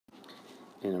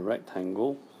in a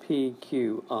rectangle,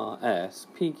 PQRS.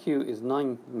 PQ is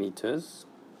 9 meters,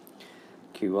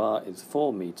 QR is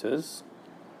 4 meters.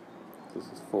 This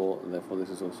is 4, and therefore this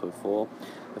is also 4.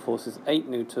 The force is 8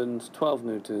 newtons, 12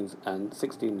 newtons, and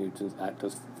 16 newtons act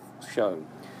as shown.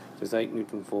 This 8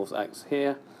 newton force acts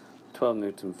here, 12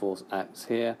 newton force acts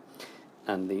here,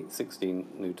 and the 16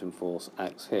 newton force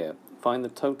acts here. Find the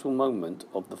total moment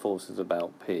of the forces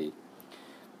about P.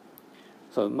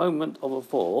 So moment of a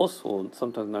force, or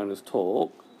sometimes known as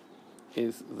torque,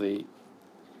 is the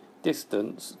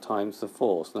distance times the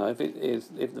force. Now, if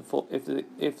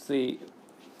the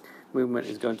movement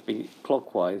is going to be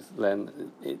clockwise,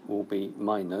 then it will be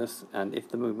minus, and if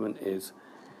the movement is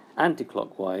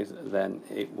anti-clockwise, then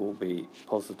it will be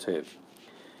positive.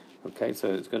 Okay,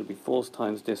 so it's going to be force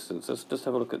times distance. Let's just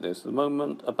have a look at this. The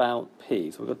moment about P.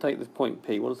 So we're going to take this point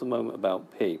P. What is the moment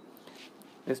about P?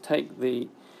 Let's take the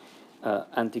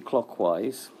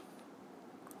anti-clockwise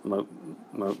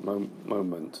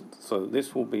moment. So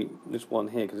this will be this one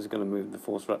here, because it's going to move the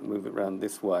force, move it around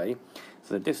this way.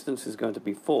 So the distance is going to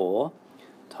be 4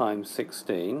 times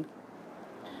 16,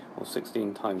 or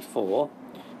 16 times 4,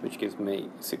 which gives me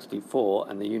 64,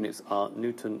 and the units are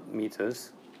Newton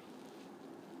meters.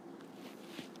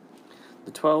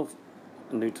 The 12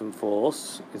 Newton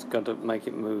force is going to make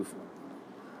it move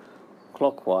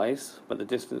clockwise, but the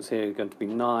distance here is going to be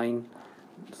 9,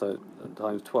 so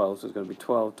times 12, so it's going to be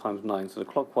 12 times 9, so the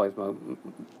clockwise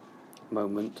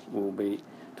moment will be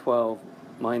 12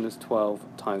 minus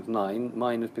 12 times 9,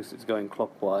 minus because it's going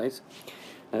clockwise.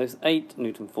 Now this 8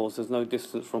 Newton force, there's no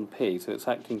distance from P, so it's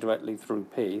acting directly through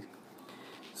P,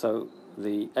 so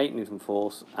the 8 Newton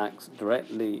force acts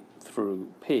directly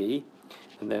through P,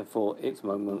 and therefore its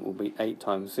moment will be 8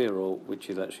 times 0, which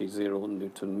is actually 0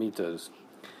 Newton meters.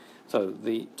 So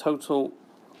the total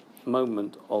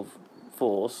moment of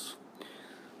force,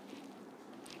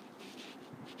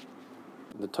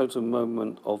 the total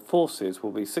moment of forces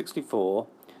will be 64,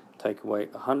 take away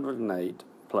 108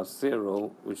 plus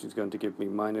 0, which is going to give me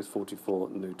minus 44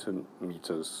 Newton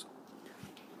meters.